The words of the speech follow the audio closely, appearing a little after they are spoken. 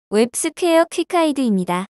웹스퀘어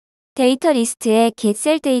퀵하이드입니다. 데이터 리스트의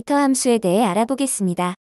getCellData 함수에 대해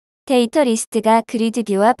알아보겠습니다. 데이터 리스트가 그리드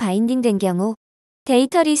뷰와 바인딩된 경우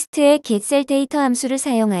데이터 리스트의 getCellData 함수를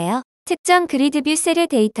사용하여 특정 그리드 뷰 셀의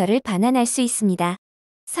데이터를 반환할 수 있습니다.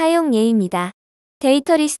 사용 예입니다.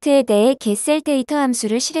 데이터 리스트에 대해 getCellData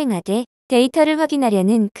함수를 실행하되 데이터를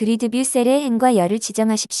확인하려는 그리드 뷰 셀의 행과 열을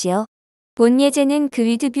지정하십시오. 본 예제는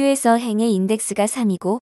그리드 뷰에서 행의 인덱스가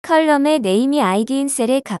 3이고 컬럼의 네임이 아이디인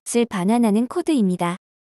셀의 값을 반환하는 코드입니다.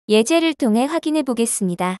 예제를 통해 확인해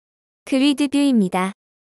보겠습니다. 그리드 뷰입니다.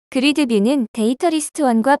 그리드 뷰는 데이터 리스트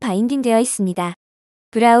 1과 바인딩되어 있습니다.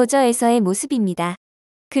 브라우저에서의 모습입니다.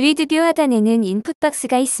 그리드 뷰 하단에는 인풋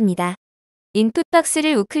박스가 있습니다. 인풋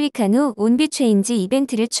박스를 우클릭한 후 온뷰 체인지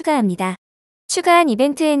이벤트를 추가합니다. 추가한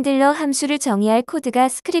이벤트 핸들러 함수를 정의할 코드가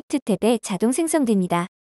스크립트 탭에 자동 생성됩니다.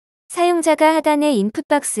 사용자가 하단의 인풋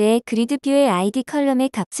박스에 그리드 뷰의 아이디 컬럼의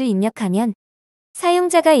값을 입력하면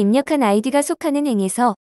사용자가 입력한 아이디가 속하는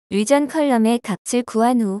행에서 리전 컬럼의 값을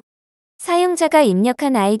구한 후 사용자가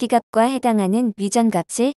입력한 아이디 값과 해당하는 리전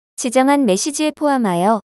값을 지정한 메시지에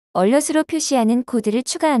포함하여 얼럿으로 표시하는 코드를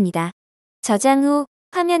추가합니다. 저장 후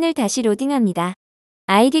화면을 다시 로딩합니다.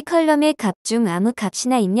 아이디 컬럼의 값 중 아무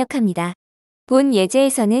값이나 입력합니다. 본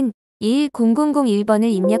예제에서는 21001번을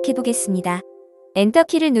입력해 보겠습니다.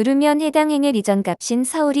 엔터키를 누르면 해당 행의 리전 값인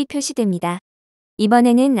서울이 표시됩니다.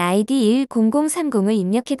 이번에는 아이디 10030을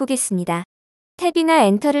입력해 보겠습니다. 탭이나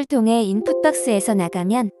엔터를 통해 인풋 박스에서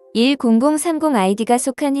나가면 10030 아이디가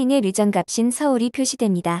속한 행의 리전 값인 서울이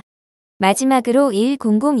표시됩니다. 마지막으로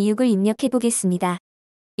 10026을 입력해 보겠습니다.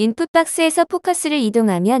 인풋 박스에서 포커스를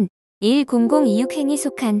이동하면 10026 행이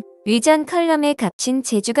속한 리전 컬럼의 값인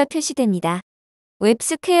제주가 표시됩니다.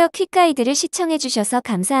 웹스퀘어 퀵가이드를 시청해 주셔서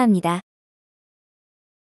감사합니다.